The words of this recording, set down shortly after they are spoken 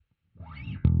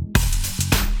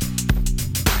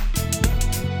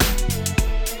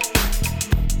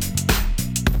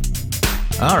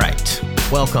All right.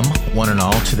 Welcome, one and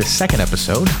all, to the second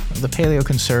episode of The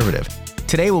Paleoconservative.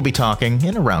 Today we'll be talking,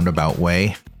 in a roundabout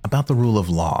way, about the rule of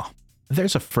law.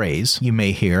 There's a phrase you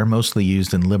may hear, mostly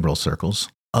used in liberal circles,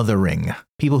 othering.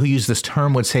 People who use this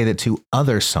term would say that to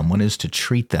other someone is to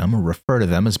treat them or refer to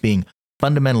them as being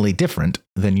fundamentally different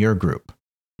than your group.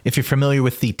 If you're familiar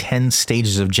with the 10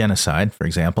 stages of genocide, for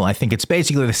example, I think it's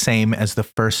basically the same as the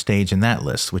first stage in that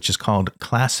list, which is called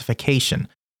classification.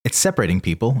 It's separating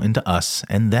people into us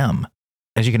and them.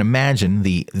 As you can imagine,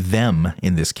 the them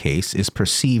in this case is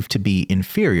perceived to be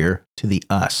inferior to the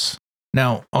us.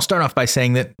 Now, I'll start off by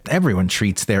saying that everyone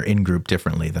treats their in-group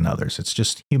differently than others. It's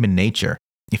just human nature.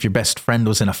 If your best friend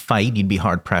was in a fight, you'd be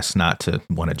hard-pressed not to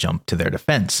want to jump to their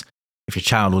defense. If your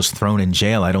child was thrown in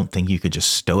jail, I don't think you could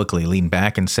just stoically lean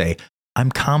back and say,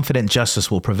 I'm confident justice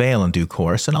will prevail in due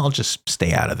course, and I'll just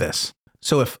stay out of this.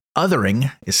 So if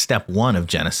othering is step one of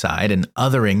genocide, and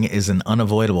othering is an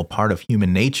unavoidable part of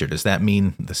human nature, does that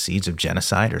mean the seeds of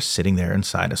genocide are sitting there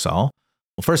inside us all?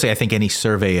 Well, firstly, I think any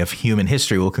survey of human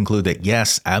history will conclude that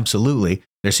yes, absolutely,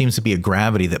 there seems to be a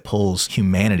gravity that pulls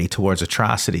humanity towards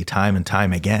atrocity time and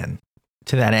time again.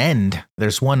 To that end,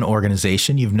 there's one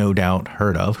organization you've no doubt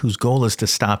heard of whose goal is to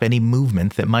stop any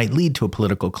movement that might lead to a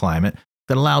political climate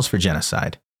that allows for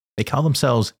genocide. They call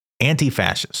themselves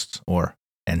anti-fascists, or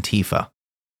Antifa.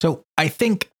 So I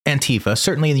think Antifa,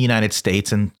 certainly in the United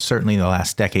States and certainly in the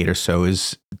last decade or so,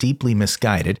 is deeply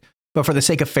misguided. But for the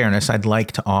sake of fairness, I'd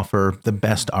like to offer the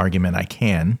best argument I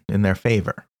can in their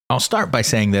favor. I'll start by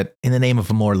saying that in the name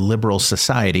of a more liberal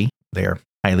society, they're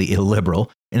highly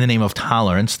illiberal. In the name of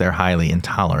tolerance, they're highly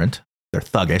intolerant. They're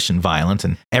thuggish and violent,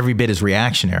 and every bit as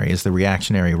reactionary as the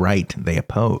reactionary right they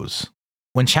oppose.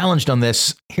 When challenged on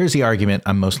this, here's the argument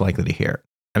I'm most likely to hear.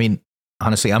 I mean,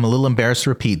 honestly, I'm a little embarrassed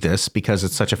to repeat this because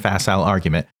it's such a facile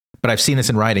argument, but I've seen this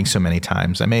in writing so many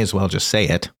times, I may as well just say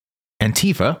it.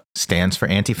 Antifa stands for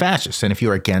anti-fascist, and if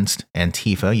you are against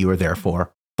Antifa, you are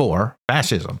therefore for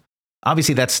fascism.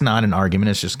 Obviously, that's not an argument.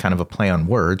 It's just kind of a play on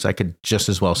words. I could just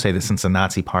as well say that since the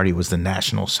Nazi Party was the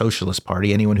National Socialist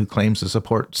Party, anyone who claims to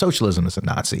support socialism is a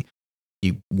Nazi.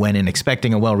 You went in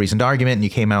expecting a well-reasoned argument, and you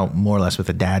came out more or less with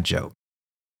a dad joke.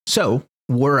 So,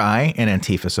 were I an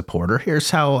Antifa supporter,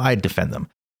 here's how I'd defend them.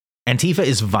 Antifa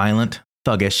is violent,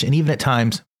 thuggish, and even at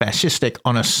times fascistic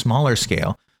on a smaller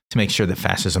scale to make sure that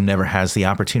fascism never has the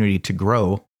opportunity to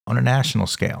grow on a national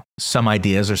scale. Some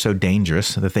ideas are so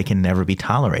dangerous that they can never be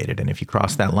tolerated, and if you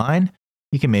cross that line,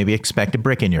 you can maybe expect a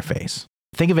brick in your face.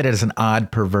 Think of it as an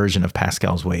odd perversion of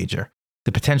Pascal's wager.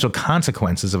 The potential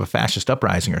consequences of a fascist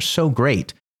uprising are so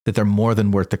great that they're more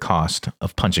than worth the cost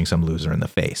of punching some loser in the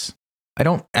face. I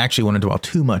don't actually want to dwell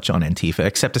too much on Antifa,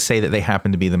 except to say that they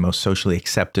happen to be the most socially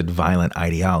accepted violent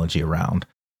ideology around.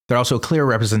 They're also a clear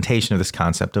representation of this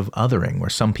concept of othering, where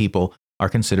some people are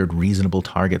considered reasonable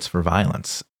targets for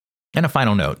violence. And a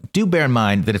final note, do bear in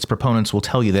mind that its proponents will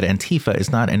tell you that Antifa is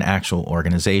not an actual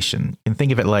organization. You can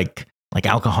think of it like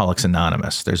Alcoholics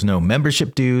Anonymous. There's no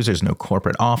membership dues, there's no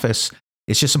corporate office.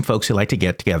 It's just some folks who like to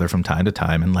get together from time to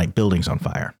time and light buildings on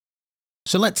fire.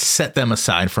 So let's set them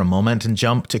aside for a moment and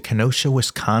jump to Kenosha,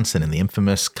 Wisconsin and the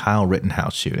infamous Kyle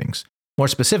Rittenhouse shootings. More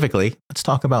specifically, let's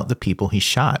talk about the people he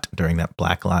shot during that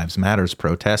Black Lives Matters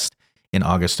protest in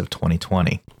August of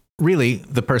 2020. Really,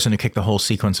 the person who kicked the whole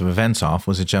sequence of events off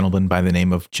was a gentleman by the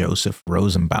name of Joseph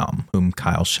Rosenbaum, whom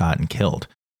Kyle shot and killed.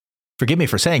 Forgive me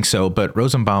for saying so, but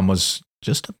Rosenbaum was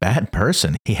just a bad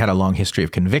person. He had a long history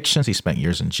of convictions. He spent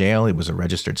years in jail. He was a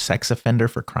registered sex offender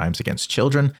for crimes against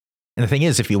children. And the thing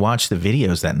is, if you watch the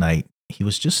videos that night, he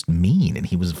was just mean and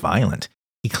he was violent.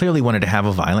 He clearly wanted to have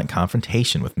a violent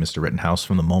confrontation with Mr. Rittenhouse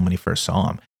from the moment he first saw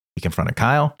him. He confronted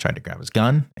Kyle, tried to grab his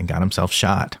gun, and got himself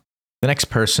shot. The next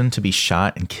person to be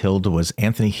shot and killed was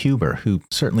Anthony Huber, who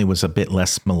certainly was a bit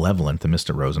less malevolent than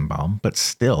Mr. Rosenbaum, but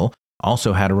still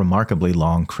also had a remarkably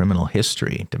long criminal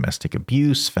history: domestic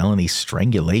abuse, felony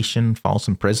strangulation, false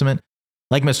imprisonment.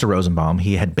 Like Mr. Rosenbaum,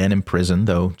 he had been in prison,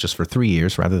 though just for 3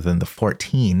 years rather than the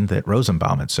 14 that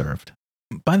Rosenbaum had served.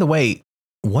 By the way,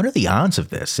 what are the odds of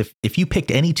this? If you picked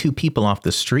any two people off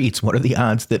the streets, what are the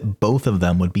odds that both of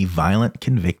them would be violent,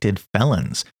 convicted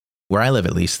felons? Where I live,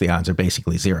 at least, the odds are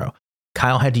basically zero.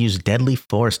 Kyle had to use deadly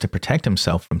force to protect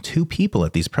himself from two people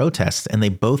at these protests, and they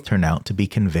both turned out to be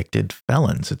convicted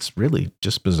felons. It's really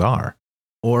just bizarre.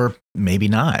 Or maybe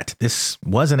not. This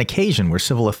was an occasion where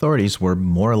civil authorities were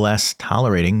more or less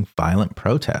tolerating violent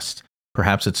protests.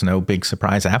 Perhaps it's no big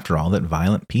surprise after all that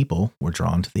violent people were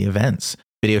drawn to the events.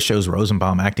 Video shows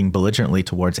Rosenbaum acting belligerently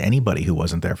towards anybody who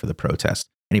wasn't there for the protest,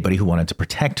 anybody who wanted to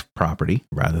protect property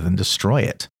rather than destroy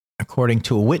it. According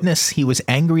to a witness, he was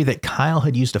angry that Kyle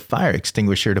had used a fire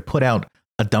extinguisher to put out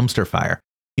a dumpster fire.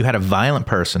 You had a violent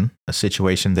person, a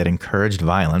situation that encouraged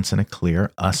violence, and a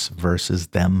clear us versus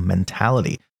them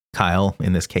mentality. Kyle,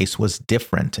 in this case, was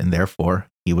different, and therefore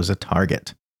he was a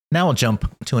target. Now I'll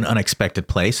jump to an unexpected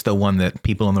place, though one that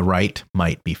people on the right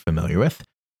might be familiar with.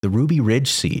 The Ruby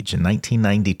Ridge siege in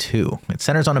 1992. It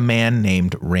centers on a man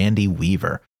named Randy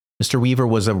Weaver. Mr. Weaver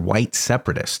was a white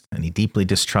separatist, and he deeply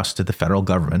distrusted the federal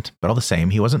government, but all the same,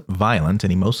 he wasn't violent,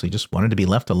 and he mostly just wanted to be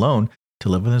left alone to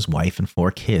live with his wife and 4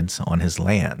 kids on his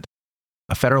land.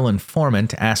 A federal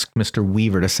informant asked Mr.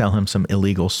 Weaver to sell him some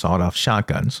illegal sawed-off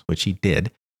shotguns, which he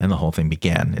did, and the whole thing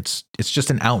began. It's just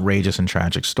an outrageous and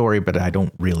tragic story, but I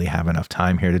don't really have enough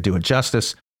time here to do it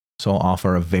justice, so I'll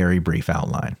offer a very brief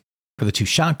outline. For the 2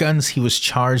 shotguns, he was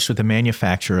charged with the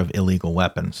manufacture of illegal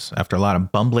weapons. After a lot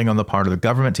of bumbling on the part of the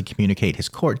government to communicate his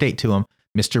court date to him,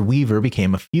 Mr. Weaver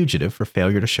became a fugitive for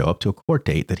failure to show up to a court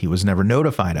date that he was never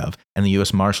notified of, and the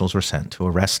U.S. Marshals were sent to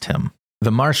arrest him.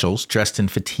 The Marshals, dressed in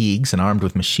fatigues and armed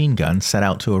with machine guns, set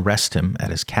out to arrest him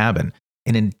at his cabin.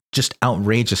 And in just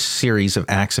outrageous series of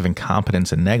acts of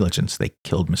incompetence and negligence, they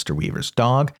killed Mr. Weaver's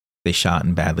dog, they shot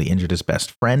and badly injured his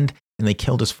best friend, and they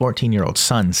killed his 14-year-old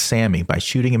son, Sammy, by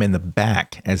shooting him in the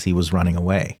back as he was running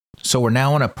away. So we're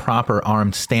now on a proper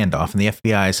armed standoff, and the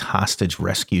FBI's hostage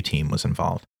rescue team was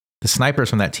involved. The snipers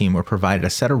from that team were provided a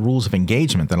set of rules of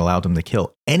engagement that allowed them to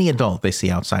kill any adult they see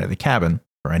outside of the cabin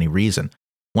for any reason.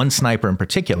 One sniper in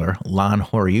particular, Lon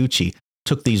Horiuchi,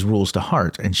 took these rules to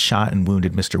heart and shot and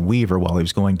wounded Mr. Weaver while he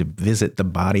was going to visit the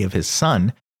body of his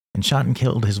son, and shot and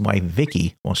killed his wife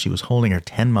Vicky while she was holding her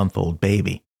 10-month-old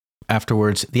baby.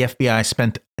 Afterwards, the FBI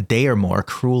spent a day or more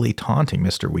cruelly taunting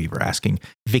Mr. Weaver, asking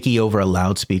Vicky over a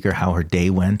loudspeaker how her day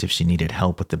went, if she needed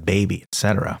help with the baby,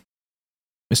 etc.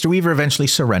 Mr. Weaver eventually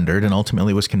surrendered and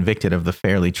ultimately was convicted of the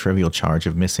fairly trivial charge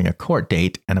of missing a court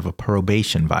date and of a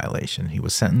probation violation. He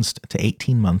was sentenced to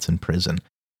 18 months in prison.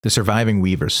 The surviving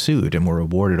Weavers sued and were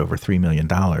awarded over $3 million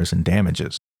in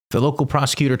damages. The local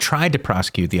prosecutor tried to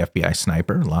prosecute the FBI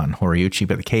sniper, Lon Horiuchi,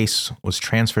 but the case was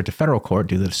transferred to federal court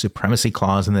due to the supremacy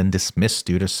clause and then dismissed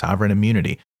due to sovereign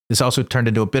immunity. This also turned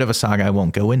into a bit of a saga I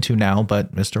won't go into now,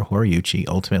 but Mr. Horiuchi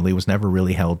ultimately was never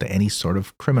really held to any sort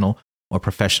of criminal or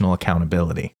professional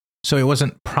accountability. So he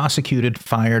wasn't prosecuted,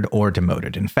 fired, or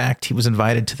demoted. In fact, he was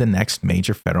invited to the next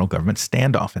major federal government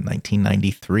standoff in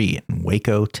 1993 in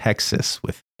Waco, Texas,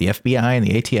 with the FBI and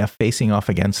the ATF facing off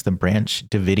against the Branch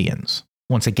Davidians.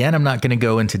 Once again, I'm not going to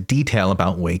go into detail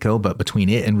about Waco, but between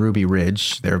it and Ruby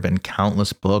Ridge, there have been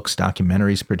countless books,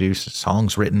 documentaries produced,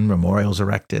 songs written, memorials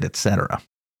erected, etc.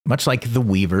 Much like the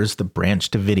Weavers, the Branch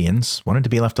Davidians wanted to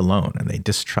be left alone, and they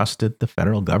distrusted the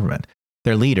federal government.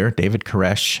 Their leader, David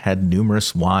Koresh, had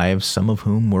numerous wives, some of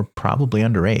whom were probably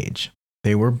underage.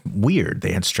 They were weird.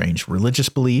 They had strange religious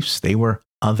beliefs. They were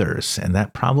others, and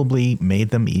that probably made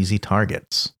them easy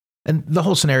targets. And the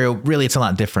whole scenario, really, it's a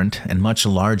lot different and much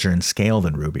larger in scale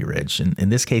than Ruby Ridge. And in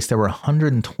this case, there were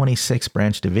 126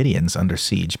 Branch Davidians under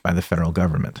siege by the federal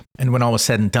government. And when all was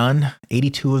said and done,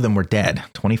 82 of them were dead,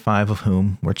 25 of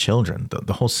whom were children.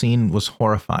 The whole scene was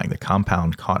horrifying. The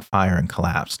compound caught fire and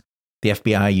collapsed. The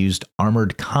FBI used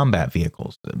armored combat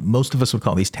vehicles. Most of us would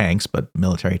call these tanks, but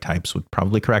military types would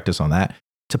probably correct us on that,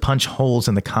 to punch holes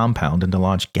in the compound and to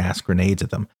launch gas grenades at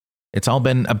them. It's all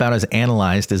been about as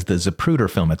analyzed as the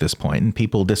Zapruder film at this point, and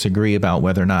people disagree about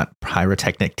whether or not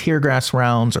pyrotechnic tear gas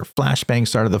rounds or flashbangs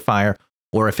started the fire,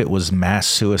 or if it was mass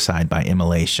suicide by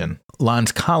immolation.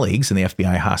 Lon's colleagues in the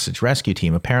FBI hostage rescue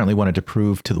team apparently wanted to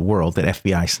prove to the world that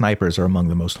FBI snipers are among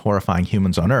the most horrifying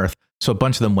humans on Earth, so a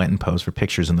bunch of them went and posed for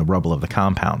pictures in the rubble of the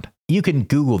compound. You can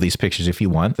Google these pictures if you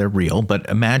want, they're real, but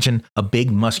imagine a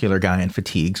big muscular guy in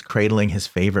fatigues cradling his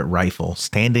favorite rifle,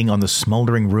 standing on the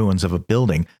smoldering ruins of a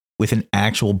building with an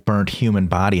actual burnt human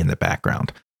body in the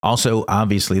background. Also,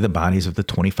 obviously, the bodies of the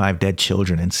 25 dead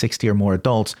children and 60 or more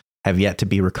adults have yet to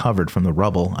be recovered from the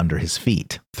rubble under his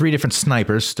feet. 3 different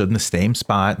snipers stood in the same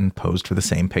spot and posed for the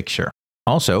same picture.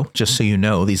 Also, just so you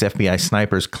know, these FBI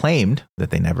snipers claimed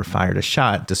that they never fired a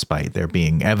shot, despite there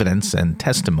being evidence and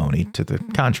testimony to the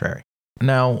contrary.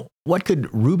 Now, what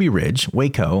could Ruby Ridge,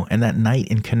 Waco, and that night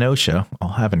in Kenosha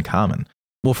all have in common?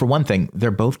 Well, for one thing, they're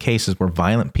both cases where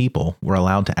violent people were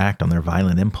allowed to act on their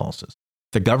violent impulses.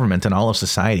 The government and all of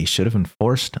society should have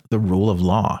enforced the rule of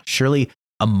law. Surely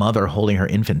a mother holding her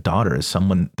infant daughter is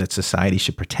someone that society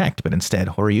should protect, but instead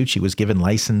Horiuchi was given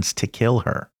license to kill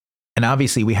her. And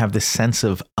obviously we have this sense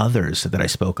of others that I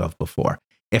spoke of before.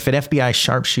 If an FBI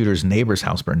sharpshooter's neighbor's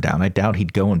house burned down, I doubt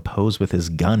he'd go and pose with his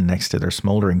gun next to their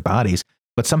smoldering bodies,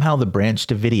 but somehow the Branch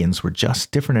Davidians were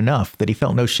just different enough that he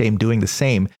felt no shame doing the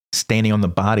same, standing on the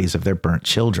bodies of their burnt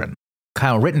children.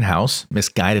 Kyle Rittenhouse,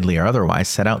 misguidedly or otherwise,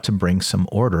 set out to bring some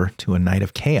order to a night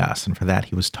of chaos, and for that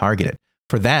he was targeted.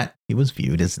 For that, he was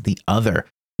viewed as the other.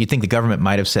 You'd think the government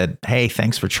might have said, hey,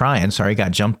 thanks for trying, sorry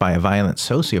got jumped by a violent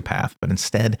sociopath, but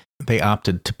instead they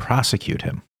opted to prosecute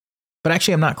him. But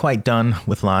actually, I'm not quite done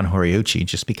with Lon Horiuchi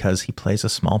just because he plays a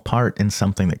small part in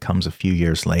something that comes a few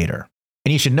years later.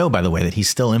 And you should know, by the way, that he's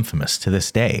still infamous to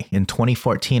this day. In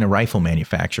 2014, a rifle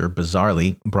manufacturer,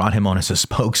 bizarrely, brought him on as a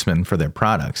spokesman for their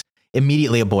products.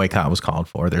 Immediately, a boycott was called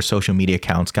for. Their social media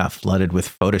accounts got flooded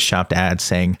with photoshopped ads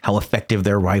saying how effective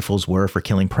their rifles were for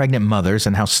killing pregnant mothers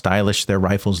and how stylish their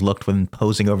rifles looked when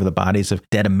posing over the bodies of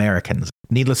dead Americans.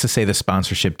 Needless to say, the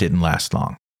sponsorship didn't last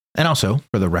long. And also,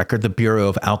 for the record, the Bureau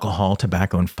of Alcohol,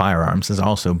 Tobacco, and Firearms has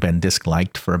also been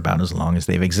disliked for about as long as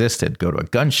they've existed. Go to a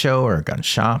gun show or a gun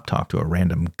shop, talk to a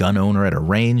random gun owner at a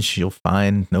range, you'll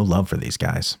find no love for these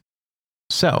guys.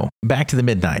 So, back to the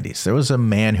mid-90s, there was a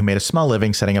man who made a small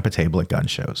living setting up a table at gun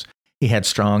shows. He had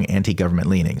strong anti-government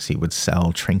leanings. He would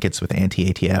sell trinkets with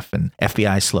anti-ATF and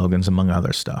FBI slogans, among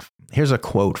other stuff. Here's a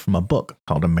quote from a book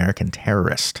called American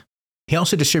Terrorist. He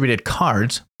also distributed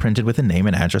cards printed with the name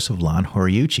and address of Lon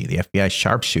Horiuchi, the FBI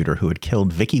sharpshooter who had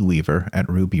killed Vicki Weaver at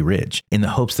Ruby Ridge, in the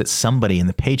hopes that somebody in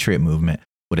the Patriot movement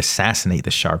would assassinate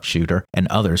the sharpshooter and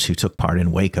others who took part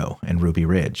in Waco and Ruby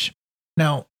Ridge.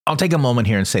 Now, I'll take a moment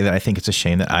here and say that I think it's a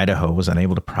shame that Idaho was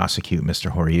unable to prosecute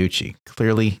Mr. Horiuchi.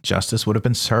 Clearly, justice would have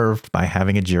been served by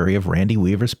having a jury of Randy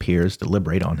Weaver's peers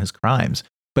deliberate on his crimes,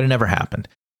 but it never happened.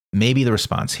 Maybe the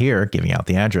response here, giving out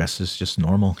the address, is just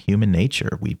normal human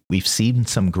nature. We've seen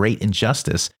some great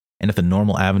injustice, and if the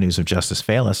normal avenues of justice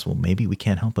fail us, well, maybe we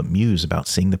can't help but muse about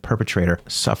seeing the perpetrator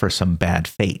suffer some bad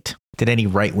fate. Did any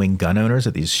right-wing gun owners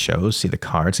at these shows see the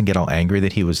cards and get all angry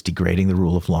that he was degrading the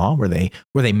rule of law? Were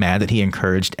they mad that he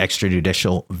encouraged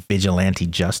extrajudicial vigilante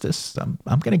justice? I'm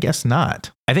going to guess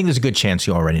not. I think there's a good chance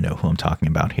you already know who I'm talking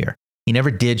about here. He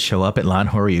never did show up at Lon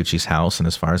Horiuchi's house, and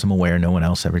as far as I'm aware, no one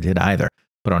else ever did either.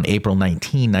 But on April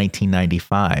 19,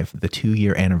 1995, the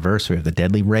 2-year anniversary of the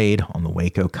deadly raid on the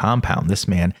Waco compound, this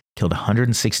man killed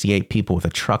 168 people with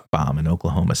a truck bomb in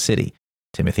Oklahoma City.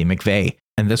 Timothy McVeigh.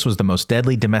 And this was the most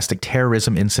deadly domestic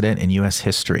terrorism incident in U.S.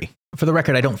 history. For the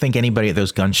record, I don't think anybody at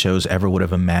those gun shows ever would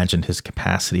have imagined his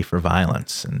capacity for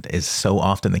violence. And as so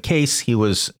often the case, he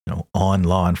was, on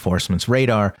law enforcement's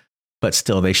radar, but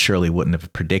still they surely wouldn't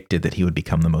have predicted that he would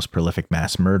become the most prolific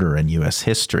mass murderer in U.S.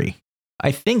 history.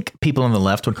 I think people on the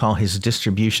left would call his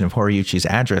distribution of Horiuchi's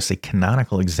address a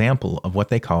canonical example of what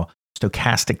they call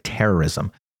stochastic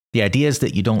terrorism. The idea is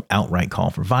that you don't outright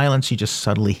call for violence, you just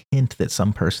subtly hint that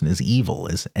some person is evil,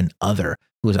 is an other,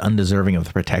 who is undeserving of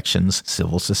the protections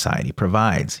civil society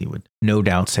provides. He would no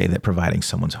doubt say that providing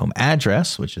someone's home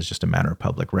address, which is just a matter of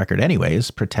public record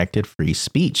anyways, protected free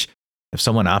speech. If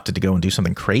someone opted to go and do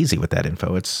something crazy with that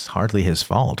info, it's hardly his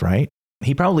fault, right?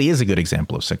 He probably is a good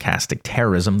example of stochastic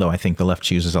terrorism, though I think the left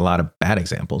chooses a lot of bad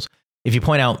examples. If you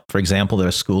point out, for example, that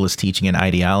a school is teaching an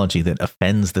ideology that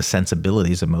offends the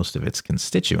sensibilities of most of its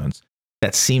constituents,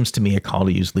 that seems to me a call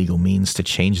to use legal means to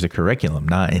change the curriculum,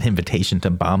 not an invitation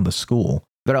to bomb the school.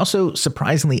 They're also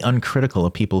surprisingly uncritical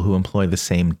of people who employ the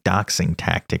same doxing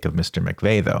tactic of Mr.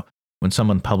 McVeigh, though. When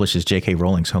someone publishes J.K.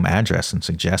 Rowling's home address and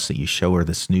suggests that you show her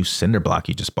this new cinder block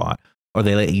you just bought, or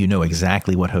they let you know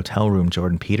exactly what hotel room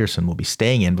Jordan Peterson will be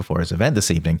staying in before his event this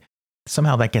evening,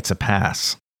 somehow that gets a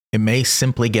pass. It may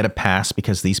simply get a pass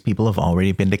because these people have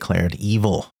already been declared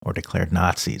evil or declared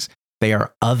Nazis. They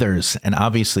are others, and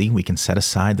obviously we can set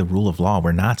aside the rule of law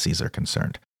where Nazis are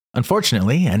concerned.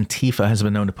 Unfortunately, Antifa has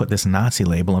been known to put this Nazi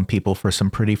label on people for some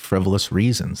pretty frivolous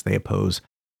reasons. They oppose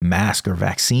mask or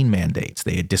vaccine mandates,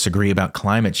 they disagree about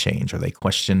climate change, or they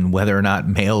question whether or not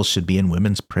males should be in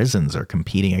women's prisons or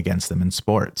competing against them in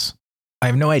sports. I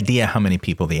have no idea how many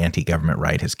people the anti-government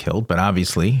right has killed, but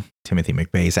obviously, Timothy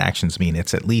McVeigh's actions mean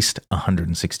it's at least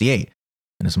 168.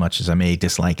 And as much as I may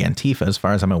dislike Antifa, as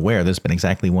far as I'm aware, there's been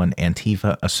exactly one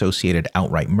Antifa-associated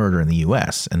outright murder in the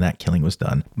U.S., and that killing was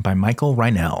done by Michael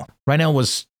Reinell. Reinell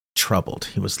was troubled.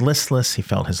 He was listless. He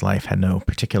felt his life had no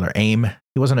particular aim.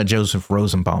 He wasn't a Joseph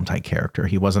Rosenbaum-type character.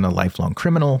 He wasn't a lifelong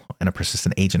criminal and a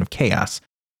persistent agent of chaos.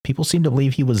 People seemed to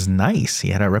believe he was nice. He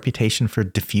had a reputation for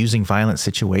diffusing violent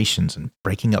situations and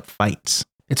breaking up fights.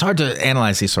 It's hard to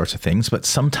analyze these sorts of things, but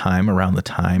sometime around the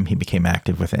time he became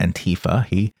active with Antifa,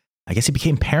 he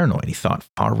became paranoid. He thought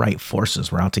far-right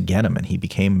forces were out to get him, and he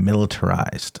became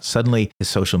militarized. Suddenly, his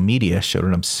social media showed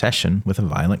an obsession with a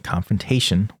violent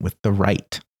confrontation with the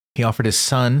right. He offered his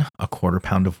son a quarter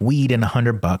pound of weed and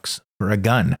 $100 for a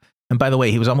gun. And by the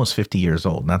way, he was almost 50 years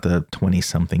old, not the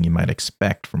 20-something you might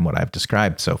expect from what I've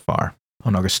described so far.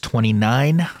 On August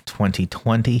 29,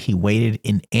 2020, he waited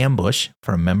in ambush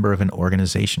for a member of an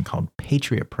organization called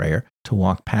Patriot Prayer to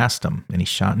walk past him, and he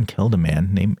shot and killed a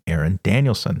man named Aaron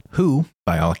Danielson, who,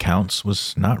 by all accounts,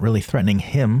 was not really threatening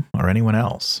him or anyone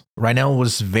else. Rhinell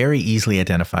was very easily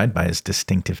identified by his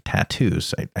distinctive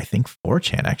tattoos. I think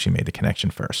 4chan actually made the connection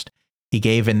first. He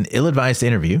gave an ill-advised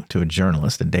interview to a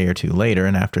journalist a day or two later,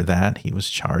 and after that, he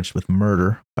was charged with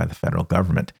murder by the federal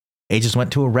government. Agents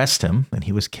went to arrest him, and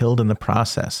he was killed in the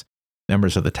process.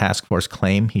 Members of the task force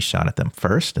claim he shot at them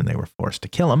first, and they were forced to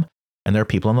kill him. And there are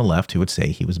people on the left who would say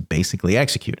he was basically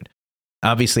executed.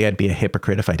 Obviously, I'd be a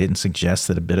hypocrite if I didn't suggest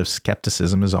that a bit of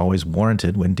skepticism is always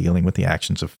warranted when dealing with the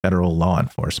actions of federal law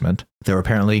enforcement. There were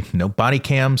apparently no body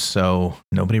cams, so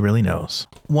nobody really knows.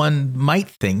 One might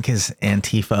think his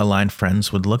Antifa-aligned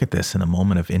friends would look at this in a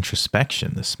moment of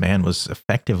introspection. This man was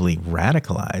effectively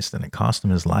radicalized, and it cost him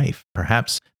his life.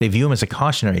 Perhaps they view him as a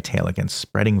cautionary tale against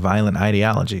spreading violent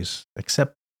ideologies.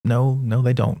 Except, no,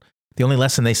 they don't. The only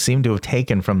lesson they seem to have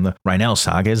taken from the Rhinell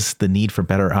saga is the need for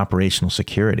better operational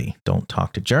security. Don't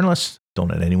talk to journalists. Don't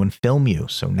let anyone film you.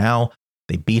 So now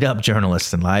they beat up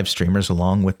journalists and live streamers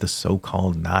along with the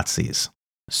so-called Nazis.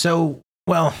 So,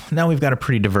 well, now we've got a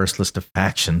pretty diverse list of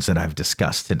factions that I've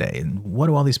discussed today. And what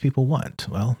do all these people want?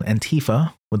 Well,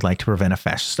 Antifa would like to prevent a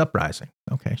fascist uprising.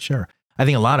 Okay, sure. I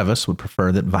think a lot of us would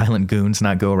prefer that violent goons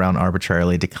not go around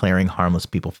arbitrarily declaring harmless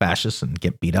people fascists and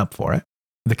get beat up for it.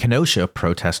 The Kenosha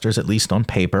protesters, at least on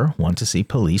paper, want to see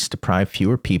police deprive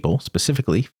fewer people,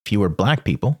 specifically fewer black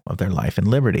people, of their life and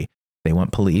liberty. They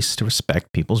want police to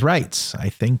respect people's rights. I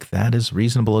think that is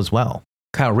reasonable as well.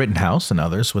 Kyle Rittenhouse and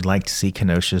others would like to see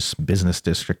Kenosha's business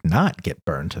district not get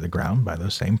burned to the ground by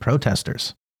those same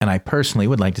protesters. And I personally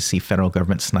would like to see federal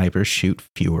government snipers shoot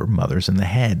fewer mothers in the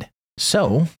head.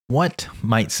 So, what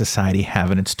might society have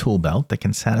in its tool belt that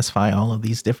can satisfy all of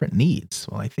these different needs?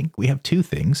 Well, I think we have two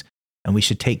things, and we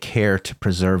should take care to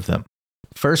preserve them.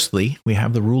 Firstly, we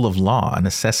have the rule of law, a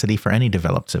necessity for any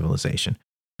developed civilization.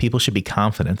 People should be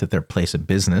confident that their place of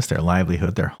business, their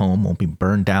livelihood, their home won't be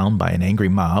burned down by an angry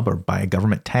mob or by a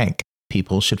government tank.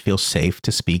 People should feel safe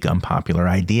to speak unpopular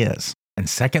ideas. And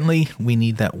secondly, we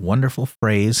need that wonderful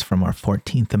phrase from our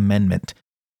 14th Amendment,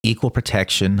 equal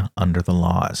protection under the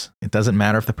laws. It doesn't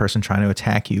matter if the person trying to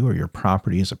attack you or your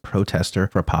property is a protester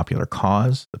for a popular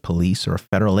cause, the police, or a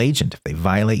federal agent. If they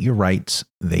violate your rights,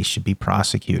 they should be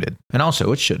prosecuted. And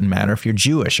also, it shouldn't matter if you're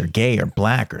Jewish or gay or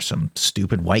black or some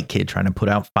stupid white kid trying to put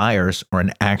out fires or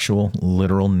an actual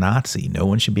literal Nazi. No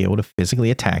one should be able to physically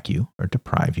attack you or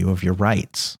deprive you of your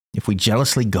rights. If we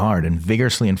jealously guard and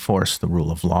vigorously enforce the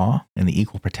rule of law and the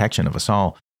equal protection of us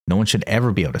all, no one should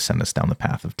ever be able to send us down the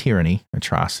path of tyranny,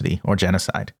 atrocity, or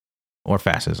genocide, or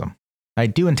fascism. I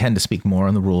do intend to speak more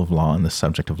on the rule of law and the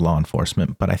subject of law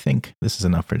enforcement, but I think this is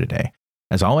enough for today.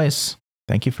 As always,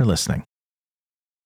 thank you for listening.